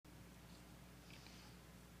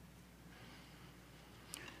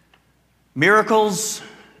Miracles,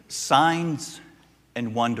 signs,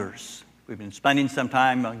 and wonders. We've been spending some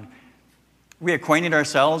time reacquainting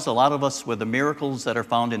ourselves, a lot of us, with the miracles that are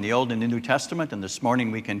found in the Old and the New Testament. And this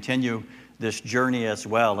morning we continue this journey as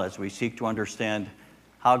well as we seek to understand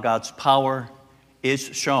how God's power is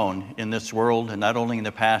shown in this world, and not only in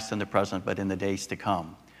the past and the present, but in the days to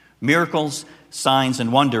come. Miracles, signs,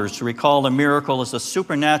 and wonders. Recall, a miracle is a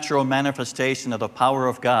supernatural manifestation of the power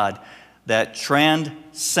of God that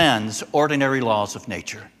transcends ordinary laws of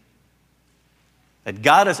nature. That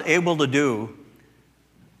God is able to do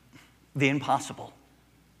the impossible.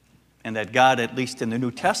 And that God, at least in the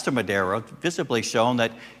New Testament era, visibly shown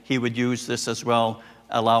that he would use this as well,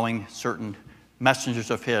 allowing certain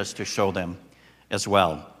messengers of his to show them as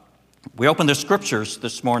well. We open the scriptures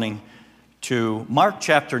this morning to Mark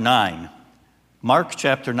chapter 9. Mark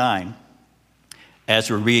chapter 9,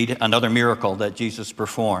 as we read another miracle that Jesus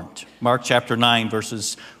performed. Mark chapter 9,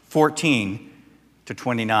 verses 14 to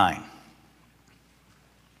 29.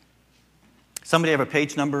 Somebody have a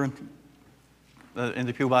page number in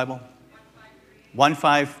the Pew Bible?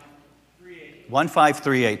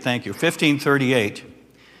 1538. Thank you. 1538.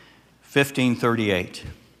 1538.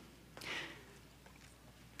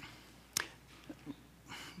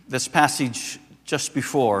 This passage just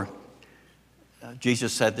before,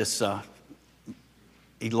 Jesus said this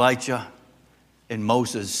Elijah and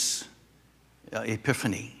Moses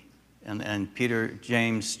epiphany. And Peter,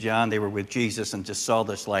 James, John, they were with Jesus and just saw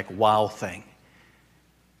this like wow thing.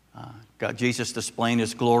 Jesus displaying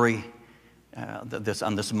his glory on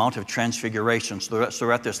this Mount of Transfiguration. So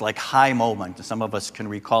we're at this like high moment. Some of us can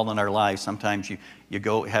recall in our lives. Sometimes you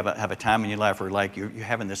go have a time in your life where like you're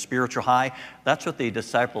having this spiritual high. That's what the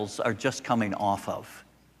disciples are just coming off of.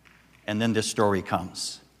 And then this story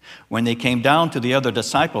comes. When they came down to the other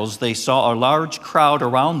disciples, they saw a large crowd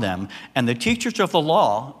around them and the teachers of the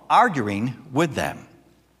law arguing with them.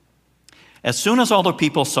 As soon as all the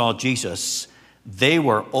people saw Jesus, they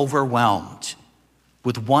were overwhelmed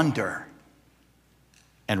with wonder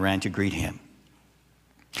and ran to greet him.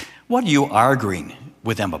 "What are you arguing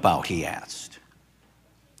with them about?" he asked.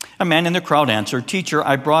 A man in the crowd answered, "Teacher,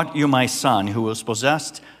 I brought you my son who was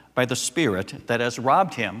possessed by the spirit that has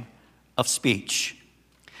robbed him of speech.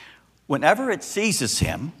 Whenever it seizes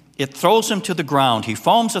him, it throws him to the ground. He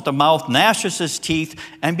foams at the mouth, gnashes his teeth,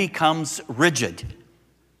 and becomes rigid.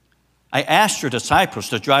 I asked your disciples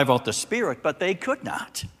to drive out the spirit, but they could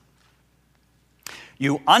not."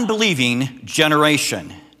 "You unbelieving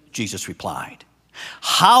generation," Jesus replied,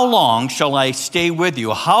 "how long shall I stay with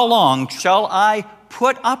you? How long shall I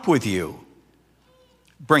put up with you?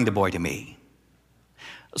 Bring the boy to me."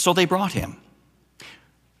 So they brought him.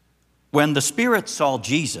 When the spirit saw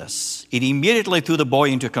Jesus, it immediately threw the boy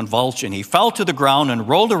into convulsion. He fell to the ground and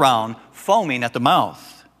rolled around, foaming at the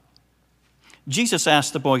mouth. Jesus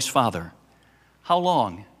asked the boy's father, "How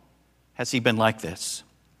long has he been like this?"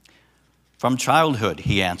 "From childhood,"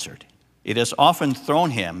 he answered. "It has often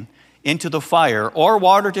thrown him into the fire or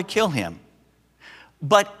water to kill him.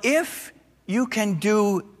 But if you can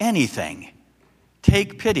do anything,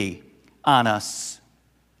 take pity on us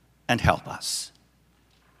and help us."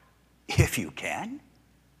 "If you can,"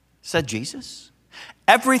 said Jesus.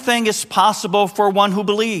 "Everything is possible for one who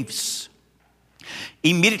believes."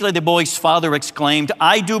 Immediately the boy's father exclaimed,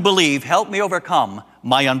 "I do believe. Help me overcome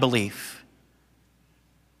my unbelief."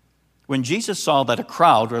 When Jesus saw that a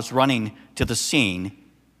crowd was running to the scene,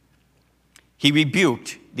 he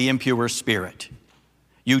rebuked the impure spirit.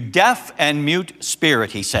 "You deaf and mute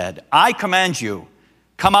spirit," he said, "I command you,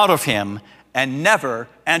 come out of him and never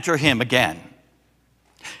enter him again."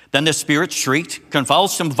 Then the spirit shrieked,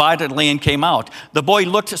 convulsed him violently, and came out. The boy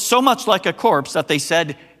looked so much like a corpse that they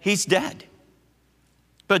said, "He's dead."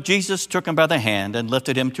 But Jesus took him by the hand and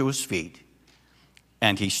lifted him to his feet,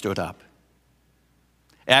 and he stood up.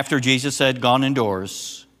 After Jesus had gone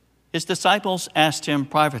indoors, his disciples asked him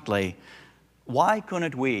privately, "Why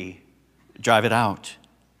couldn't we drive it out?"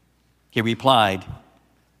 He replied,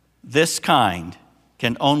 "This kind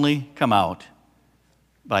can only come out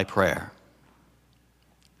by prayer."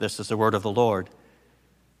 This is the word of the Lord.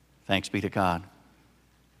 Thanks be to God.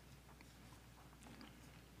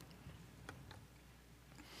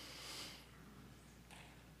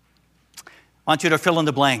 I want you to fill in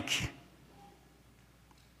the blank.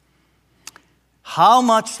 How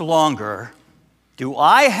much longer do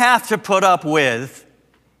I have to put up with,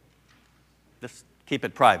 just keep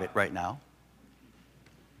it private right now.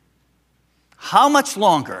 How much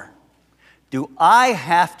longer do I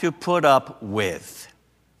have to put up with?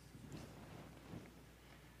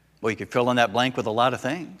 Well, you could fill in that blank with a lot of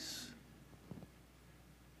things.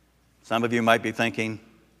 Some of you might be thinking,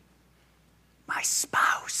 my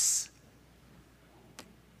spouse.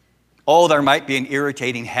 Oh, there might be an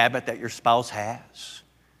irritating habit that your spouse has.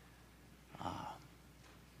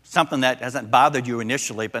 Something that hasn't bothered you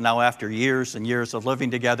initially, but now after years and years of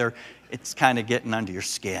living together, it's kind of getting under your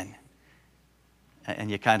skin.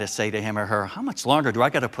 And you kind of say to him or her, how much longer do I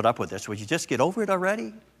got to put up with this? Would you just get over it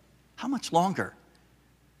already? How much longer?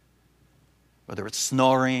 Whether it's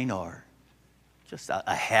snoring or just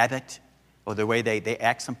a habit or the way they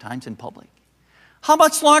act sometimes in public. How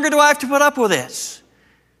much longer do I have to put up with this?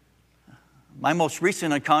 My most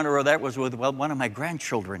recent encounter of that was with one of my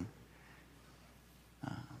grandchildren.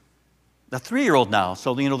 The 3-year-old now,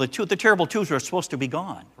 so the terrible twos were supposed to be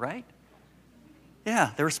gone, right?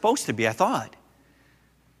 Yeah, they were supposed to be, I thought.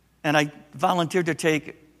 And I volunteered to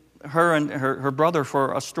take her and her brother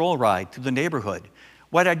for a stroll ride through the neighborhood.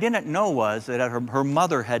 What I didn't know was that her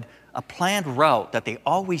mother had a planned route that they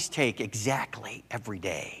always take exactly every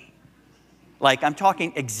day. Like, I'm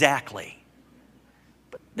talking exactly.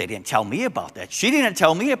 But they didn't tell me about that. She didn't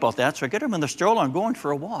tell me about that, so I get them in the stroller. I'm going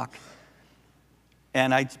for a walk.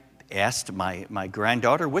 And I asked my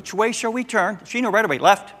granddaughter, which way shall we turn? She knew right away.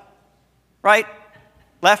 Left, right,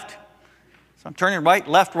 left. So I'm turning right,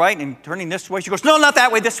 left, right, and turning this way. She goes, no, not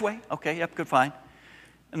that way, this way. Okay, yep, good, fine.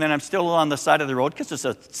 And then I'm still on the side of the road, because it's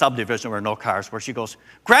a subdivision where no cars, where she goes,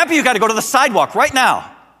 Grandpa, you got to go to the sidewalk right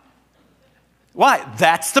now. Why?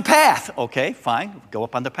 That's the path. Okay, fine, go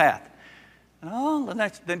up on the path. Oh,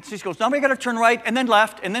 then she goes, now we got to turn right, and then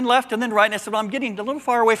left, and then left, and then right. And I said, well, I'm getting a little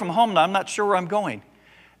far away from home now. I'm not sure where I'm going.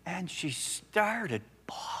 And she started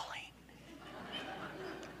bawling.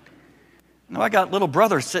 Now, I got little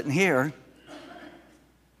brother sitting here,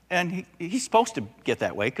 and he's supposed to get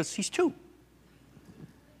that way because he's 2.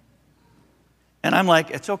 And I'm like,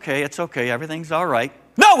 it's okay, everything's all right.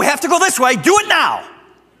 No, we have to go this way, do it now.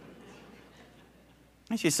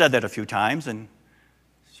 And she said that a few times, and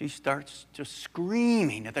she starts just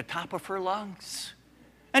screaming at the top of her lungs.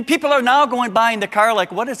 And people are now going by in the car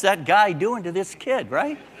like, what is that guy doing to this kid,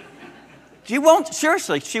 right? She won't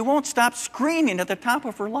stop screaming at the top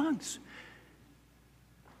of her lungs.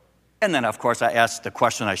 And then, of course, I asked the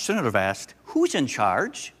question I shouldn't have asked, who's in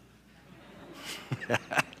charge?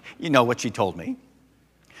 You know what she told me.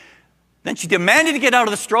 Then she demanded to get out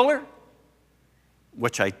of the stroller,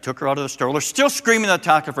 which I took her out of the stroller, still screaming at the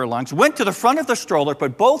top of her lungs, went to the front of the stroller,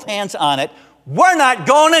 put both hands on it. We're not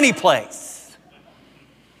going anyplace.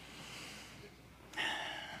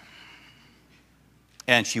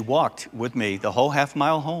 And she walked with me the whole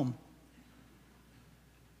half-mile home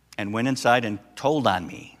and went inside and told on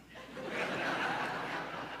me.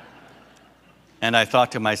 And I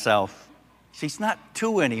thought to myself, she's not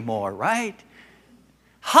 2 anymore, right?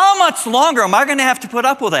 How much longer am I going to have to put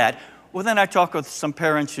up with that? Well, then I talk with some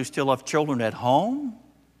parents who still have children at home,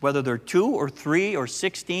 whether they're 2 or 3 or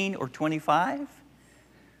 16 or 25.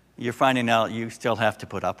 You're finding out you still have to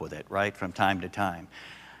put up with it, right, from time to time.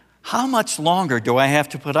 How much longer do I have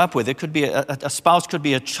to put up with it? It could be a spouse, could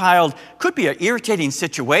be a child, could be an irritating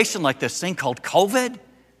situation like this thing called COVID.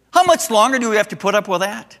 How much longer do we have to put up with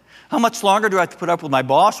that? How much longer do I have to put up with my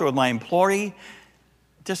boss or with my employee?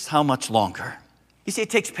 Just how much longer? You see,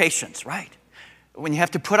 it takes patience, right? When you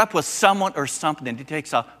have to put up with someone or something, it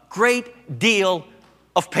takes a great deal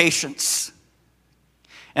of patience.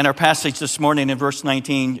 In our passage this morning in verse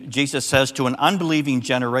 19, Jesus says to an unbelieving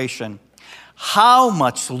generation, how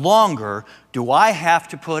much longer do I have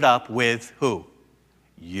to put up with who?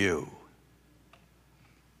 You.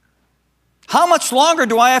 How much longer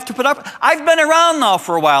do I have to put up? I've been around now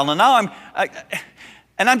for a while, and now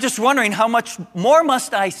I'm just wondering, how much more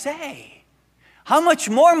must I say? How much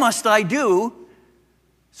more must I do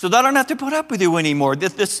so that I don't have to put up with you anymore?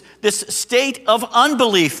 This state of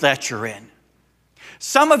unbelief that you're in.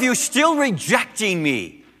 Some of you still rejecting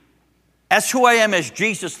me as who I am as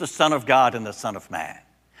Jesus, the Son of God and the Son of Man.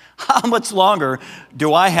 How much longer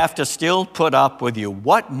do I have to still put up with you?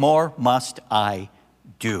 What more must I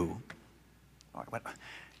do?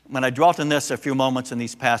 When I dwelt on this a few moments in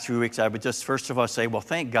these past few weeks, I would just first of all say, well,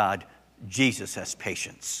 thank God Jesus has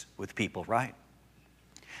patience with people, right?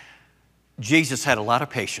 Jesus had a lot of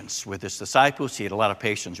patience with his disciples. He had a lot of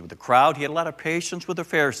patience with the crowd. He had a lot of patience with the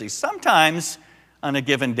Pharisees. Sometimes on a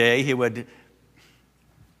given day, he would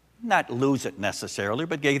not lose it necessarily,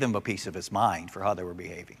 but gave them a piece of his mind for how they were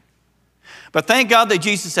behaving. But thank God that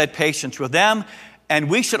Jesus had patience with them, and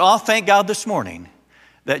we should all thank God this morning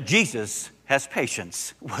that Jesus has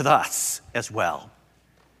patience with us as well.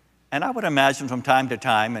 And I would imagine from time to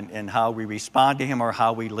time in how we respond to him or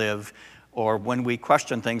how we live, or when we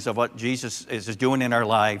question things of what Jesus is doing in our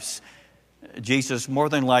lives, Jesus more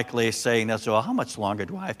than likely is saying, well, how much longer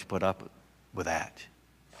do I have to put up with that.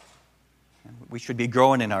 We should be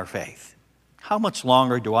growing in our faith. How much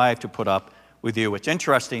longer do I have to put up with you? It's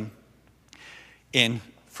interesting. In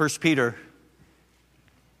 1 Peter,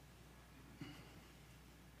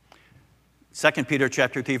 2 Peter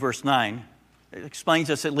chapter 3, verse 9, it explains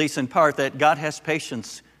us at least in part that God has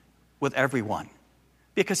patience with everyone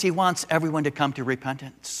because he wants everyone to come to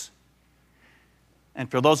repentance. And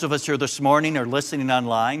for those of us here this morning or listening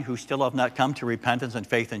online who still have not come to repentance and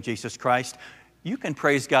faith in Jesus Christ, you can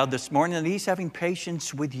praise God this morning that he's having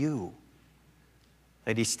patience with you,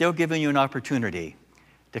 that he's still giving you an opportunity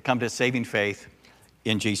to come to saving faith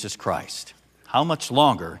in Jesus Christ. How much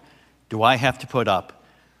longer do I have to put up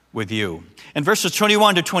with you? In verses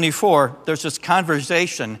 21 to 24, there's this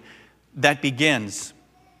conversation that begins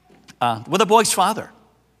with a boy's father.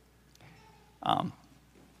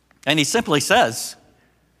 And he simply says,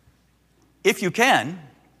 if you can,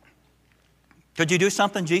 could you do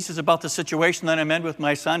something, Jesus, about the situation that I'm in with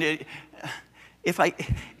my son?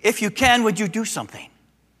 If you can, would you do something?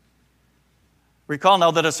 Recall now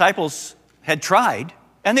the disciples had tried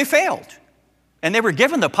and they failed. And they were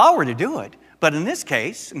given the power to do it. But in this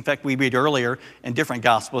case, in fact, we read earlier in different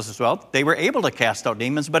Gospels as well, they were able to cast out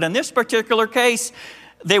demons. But in this particular case,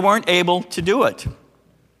 they weren't able to do it.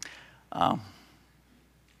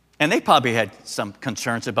 And they probably had some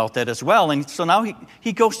concerns about that as well. And so now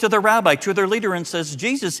he goes to the rabbi, to their leader, and says,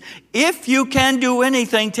 Jesus, if you can do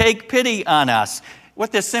anything, take pity on us.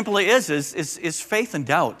 What this simply is faith and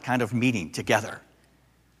doubt kind of meeting together.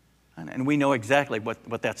 And we know exactly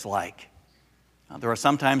what that's like. There are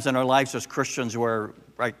some times in our lives as Christians where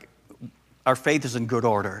our faith is in good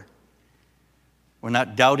order. We're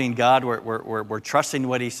not doubting God. We're trusting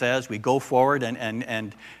what he says. We go forward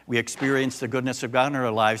and we experience the goodness of God in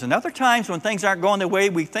our lives. And other times when things aren't going the way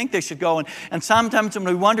we think they should go, and sometimes when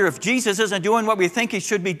we wonder if Jesus isn't doing what we think he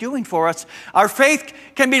should be doing for us, our faith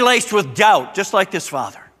can be laced with doubt, just like this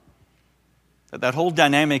father. That whole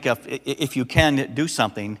dynamic of if you can do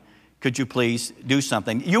something, could you please do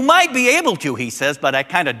something? You might be able to, he says, but I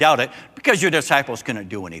kind of doubt it because your disciples couldn't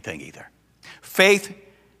do anything either. Faith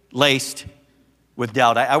laced with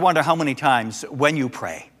doubt. I wonder how many times when you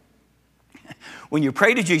pray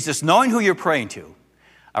to Jesus, knowing who you're praying to,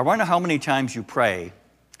 I wonder how many times you pray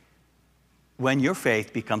when your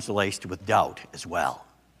faith becomes laced with doubt as well.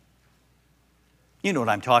 You know what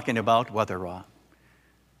I'm talking about, whether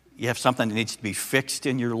you have something that needs to be fixed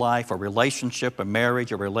in your life, a relationship, a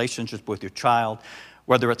marriage, a relationship with your child,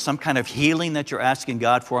 whether it's some kind of healing that you're asking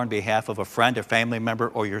God for on behalf of a friend, a family member,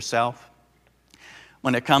 or yourself.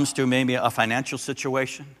 When it comes to maybe a financial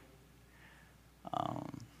situation,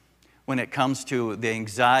 when it comes to the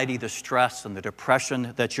anxiety, the stress, and the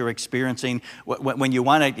depression that you're experiencing, when you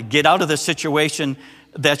want to get out of the situation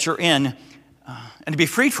that you're in and to be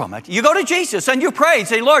freed from it, you go to Jesus and you pray and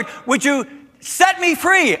say, Lord, would you set me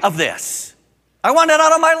free of this? I want it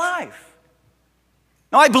out of my life.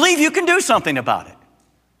 Now, I believe you can do something about it.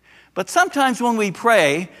 But sometimes when we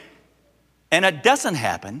pray and it doesn't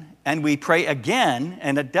happen, and we pray again,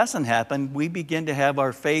 and it doesn't happen, we begin to have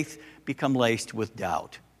our faith become laced with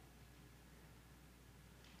doubt.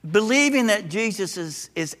 Believing that Jesus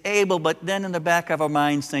is able, but then in the back of our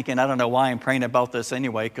minds thinking, I don't know why I'm praying about this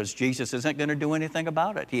anyway, because Jesus isn't going to do anything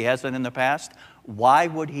about it. He hasn't in the past. Why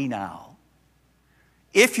would he now?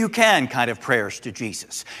 If you can, kind of prayers to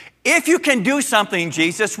Jesus. If you can do something,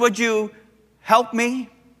 Jesus, would you help me?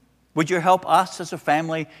 Would you help us as a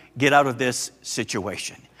family get out of this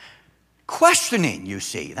situation? Questioning, you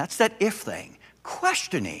see, that's that if thing.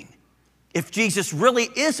 Questioning if Jesus really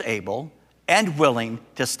is able and willing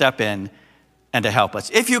to step in and to help us.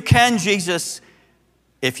 If you can, Jesus,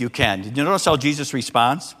 if you can. Did you notice how Jesus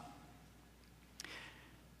responds?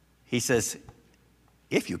 He says,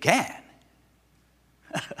 if you can.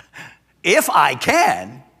 If I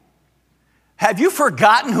can. Have you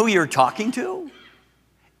forgotten who you're talking to?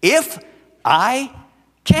 If I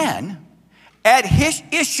can. At his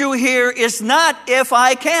issue here is not if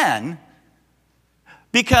I can,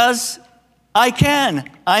 because I can,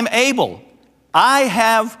 I'm able. I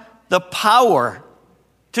have the power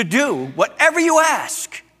to do whatever you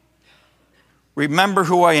ask. Remember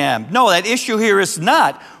who I am. No, that issue here is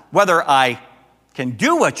not whether I can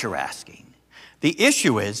do what you're asking. The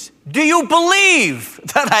issue is, do you believe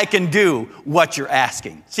that I can do what you're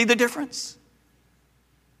asking? See the difference?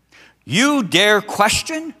 You dare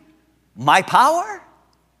question my power?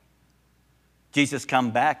 Jesus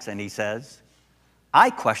comes back and he says, I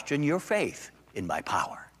question your faith in my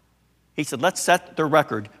power. He said, let's set the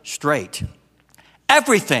record straight.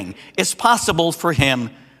 Everything is possible for him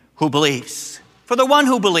who believes. For the one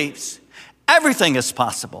who believes, everything is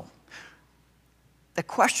possible. The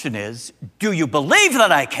question is, do you believe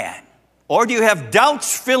that I can? Or do you have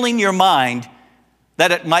doubts filling your mind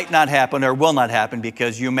that it might not happen or will not happen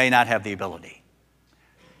because you may not have the ability?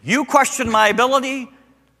 You question my ability,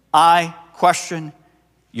 I question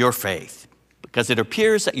your faith, because it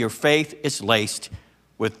appears that your faith is laced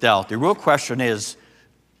with doubt. The real question is,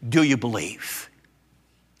 do you believe?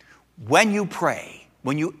 When you pray,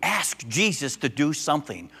 when you ask Jesus to do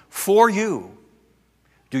something for you,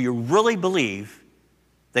 do you really believe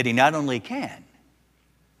that he not only can,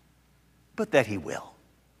 but that he will?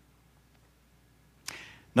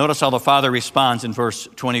 Notice how the Father responds in verse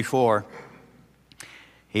 24.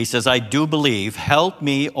 He says, I do believe, help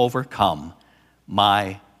me overcome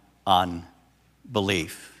my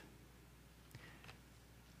unbelief.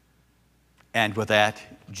 And with that,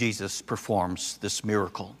 Jesus performs this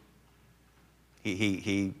miracle.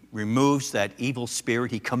 He removes that evil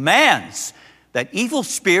spirit. He commands that evil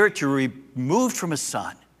spirit to be removed from his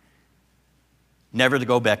son, never to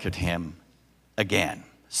go back to him again.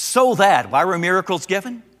 So that, why were miracles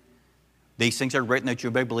given? These things are written that you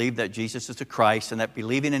may believe that Jesus is the Christ, and that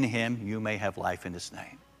believing in him, you may have life in his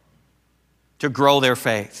name. To grow their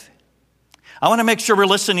faith. I want to make sure we're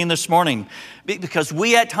listening this morning, because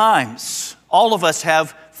we at times, all of us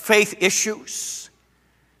have faith issues.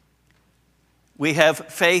 We have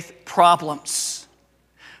faith problems.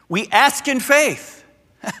 We ask in faith,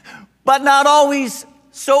 but not always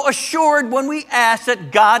so assured when we ask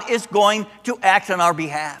that God is going to act on our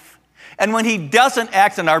behalf. And when he doesn't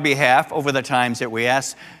act on our behalf over the times that we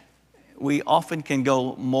ask, we often can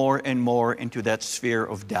go more and more into that sphere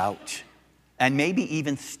of doubt and maybe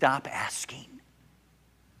even stop asking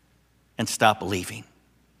and stop believing.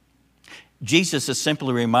 Jesus is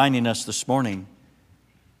simply reminding us this morning,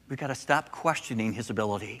 we've got to stop questioning his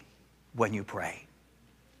ability when you pray.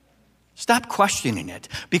 Stop questioning it,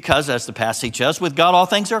 because as the passage says, with God all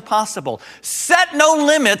things are possible. Set no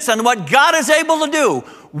limits on what God is able to do.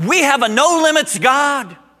 We have a no limits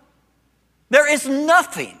God. There is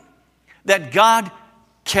nothing that God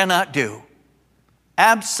cannot do.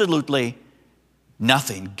 Absolutely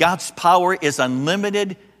nothing. God's power is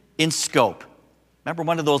unlimited in scope. Remember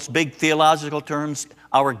one of those big theological terms?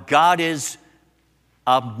 Our God is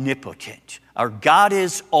omnipotent. Our God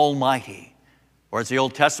is almighty. Or as the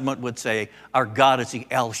Old Testament would say, our God is the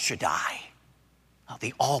El Shaddai,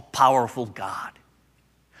 the all-powerful God.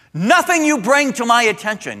 Nothing you bring to my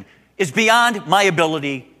attention is beyond my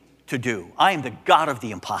ability to do. I am the God of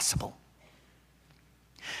the impossible.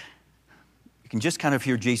 You can just kind of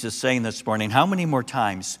hear Jesus saying this morning, how many more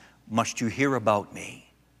times must you hear about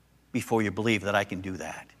me before you believe that I can do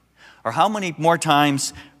that? Or how many more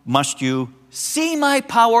times must you see my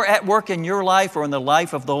power at work in your life or in the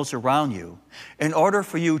life of those around you in order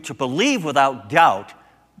for you to believe without doubt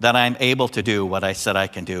that I'm able to do what I said I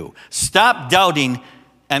can do? Stop doubting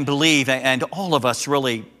and believe. And all of us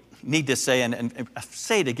really need to say, and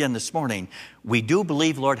say it again this morning, we do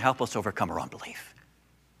believe, Lord, help us overcome our unbelief.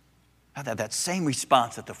 That same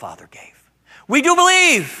response that the Father gave. We do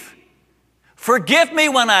believe. Forgive me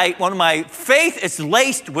when my faith is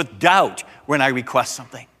laced with doubt when I request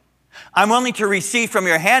something. I'm willing to receive from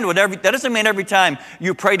your hand whatever. That doesn't mean every time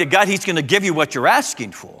you pray to God, he's going to give you what you're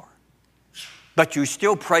asking for. But you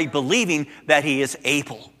still pray believing that he is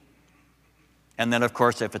able. And then, of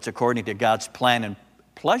course, if it's according to God's plan and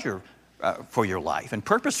pleasure for your life and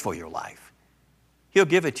purpose for your life, he'll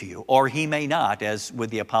give it to you. Or he may not, as with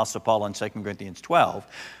the Apostle Paul in 2 Corinthians 12,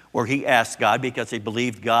 where he asked God because he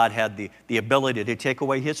believed God had the ability to take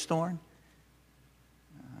away his thorn.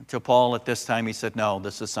 To Paul at this time, he said, no,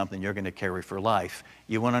 this is something you're going to carry for life.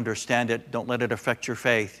 You won't understand it. Don't let it affect your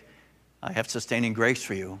faith. I have sustaining grace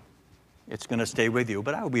for you. It's going to stay with you,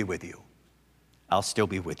 but I'll be with you. I'll still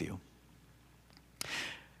be with you.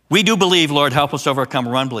 We do believe, Lord, help us overcome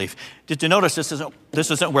our unbelief. Did you notice this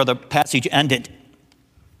isn't where the passage ended?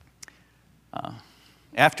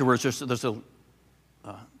 Afterwards, there's a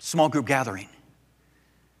small group gathering.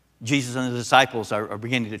 Jesus and the disciples are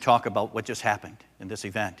beginning to talk about what just happened in this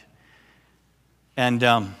event. And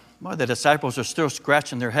the disciples are still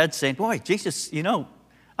scratching their heads saying, boy, Jesus,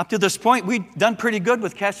 up to this point, we've done pretty good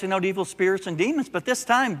with casting out evil spirits and demons, but this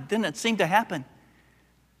time didn't seem to happen.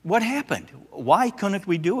 What happened? Why couldn't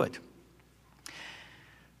we do it?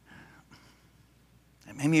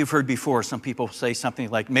 Maybe you've heard before some people say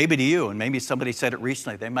something like, maybe to you, and maybe somebody said it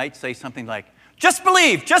recently, they might say something like, just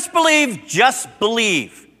believe, just believe, just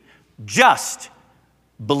believe. Just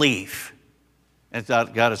believe. And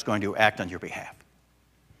God is going to act on your behalf.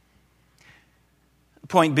 The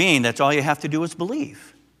point being, that's all you have to do is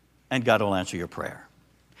believe, and God will answer your prayer.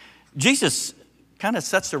 Jesus kind of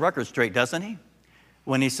sets the record straight, doesn't he?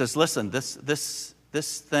 when he says, listen, this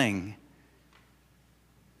thing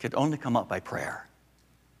could only come up by prayer.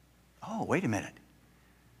 Oh, wait a minute.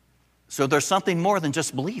 So there's something more than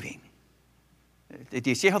just believing. Do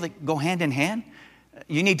you see how they go hand in hand?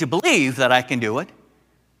 You need to believe that I can do it,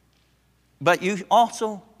 but you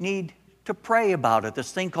also need to pray about it,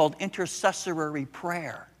 this thing called intercessory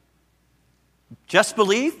prayer. Just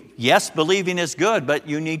believe? Yes, believing is good, but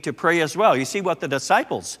you need to pray as well. You see, what the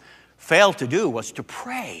disciples failed to do was to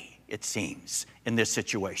pray, it seems, in this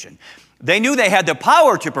situation. They knew they had the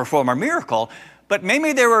power to perform a miracle, but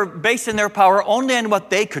maybe they were basing their power only on what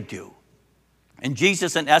they could do. And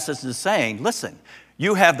Jesus, in essence, is saying, listen,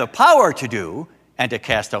 you have the power to do and to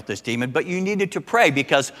cast out this demon, but you needed to pray,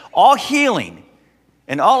 because all healing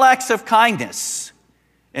and all acts of kindness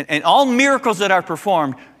and all miracles that are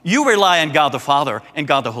performed, you rely on God the Father and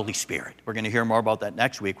God the Holy Spirit. We're going to hear more about that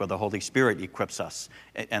next week, where the Holy Spirit equips us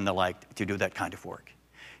and the like to do that kind of work.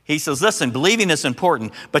 He says, listen, believing is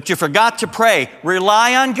important, but you forgot to pray.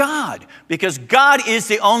 Rely on God, because God is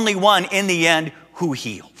the only one in the end who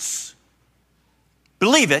heals.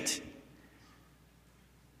 Believe it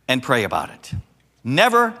and pray about it.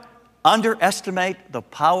 Never underestimate the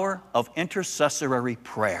power of intercessory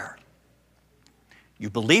prayer. You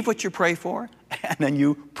believe what you pray for, and then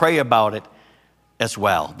you pray about it as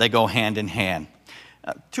well. They go hand in hand.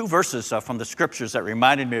 Two verses from the scriptures that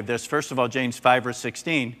reminded me of this. First of all, James 5, verse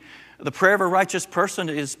 16. The prayer of a righteous person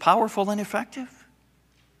is powerful and effective.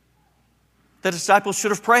 The disciples should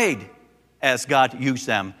have prayed as God used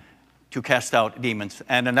them to cast out demons.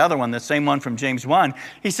 And another one, the same one from James 1,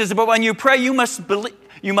 he says, but when you pray, you must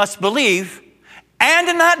believe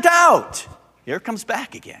and not doubt. Here it comes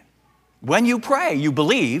back again. When you pray, you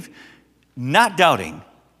believe, not doubting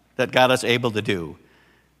that God is able to do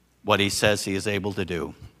what he says he is able to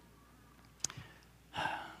do.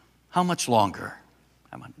 How much longer?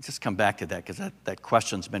 I'm going to just come back to that, because that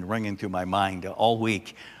question's been ringing through my mind all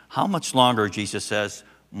week. How much longer, Jesus says,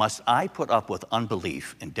 must I put up with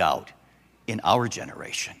unbelief and doubt in our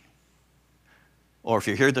generation? Or if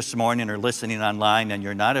you're here this morning or listening online and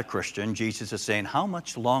you're not a Christian, Jesus is saying, how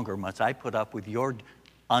much longer must I put up with your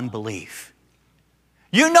unbelief?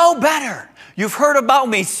 You know better. You've heard about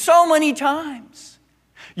me so many times.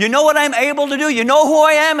 You know what I'm able to do. You know who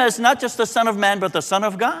I am as not just the Son of Man, but the Son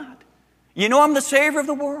of God. You know I'm the Savior of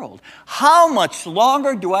the world. How much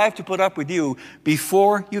longer do I have to put up with you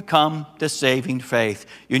before you come to saving faith?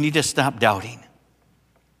 You need to stop doubting.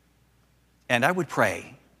 And I would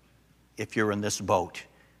pray, if you're in this boat,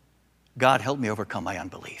 God, help me overcome my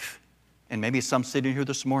unbelief. And maybe some sitting here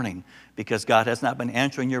this morning, because God has not been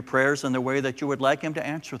answering your prayers in the way that you would like him to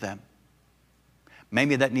answer them.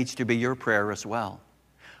 Maybe that needs to be your prayer as well.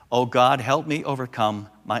 Oh God, help me overcome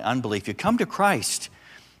my unbelief. You come to Christ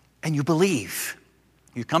and you believe.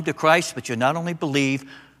 You come to Christ, but you not only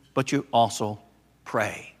believe, but you also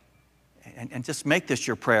pray. And just make this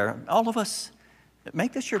your prayer. All of us,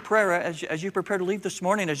 make this your prayer as you prepare to leave this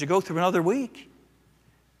morning, as you go through another week.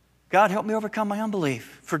 God, help me overcome my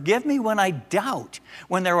unbelief. Forgive me when I doubt,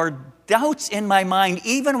 when there are doubts in my mind,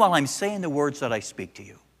 even while I'm saying the words that I speak to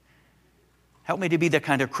you. Help me to be the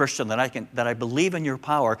kind of Christian that I believe in your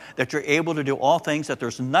power, that you're able to do all things, that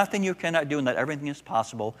there's nothing you cannot do, and that everything is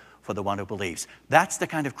possible for the one who believes. That's the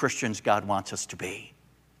kind of Christians God wants us to be.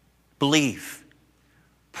 Believe,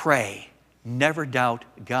 pray, never doubt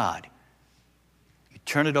God. You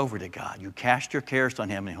turn it over to God. You cast your cares on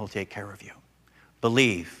him, and he'll take care of you.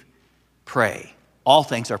 Believe, pray. All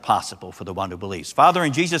things are possible for the one who believes. Father,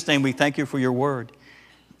 in Jesus' name, we thank you for your word.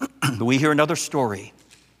 We hear another story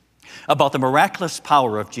about the miraculous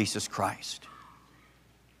power of Jesus Christ.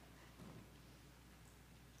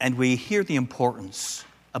 And we hear the importance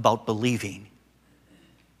about believing.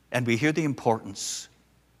 And we hear the importance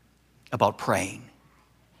about praying.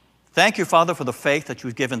 Thank you, Father, for the faith that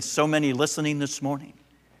you've given so many listening this morning.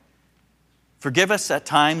 Forgive us at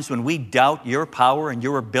times when we doubt your power and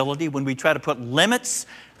your ability, when we try to put limits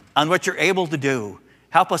on what you're able to do.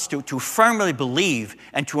 Help us to firmly believe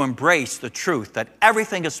and to embrace the truth that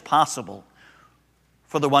everything is possible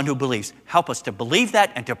for the one who believes. Help us to believe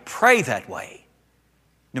that and to pray that way,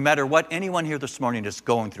 no matter what anyone here this morning is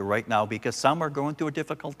going through right now, because some are going through a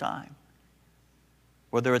difficult time.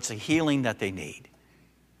 Whether it's a healing that they need,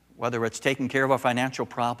 whether it's taking care of a financial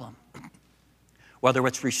problem, whether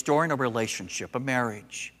it's restoring a relationship, a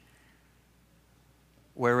marriage,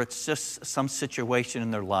 where it's just some situation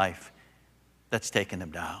in their life that's taken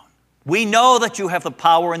them down. We know that you have the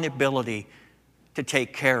power and the ability to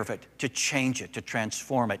take care of it, to change it, to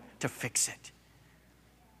transform it, to fix it.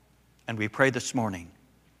 And we pray this morning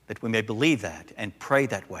that we may believe that and pray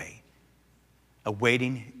that way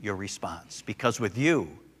awaiting your response. Because with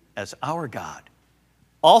you, as our God,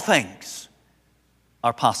 all things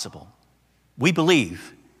are possible. We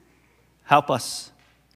believe. Help us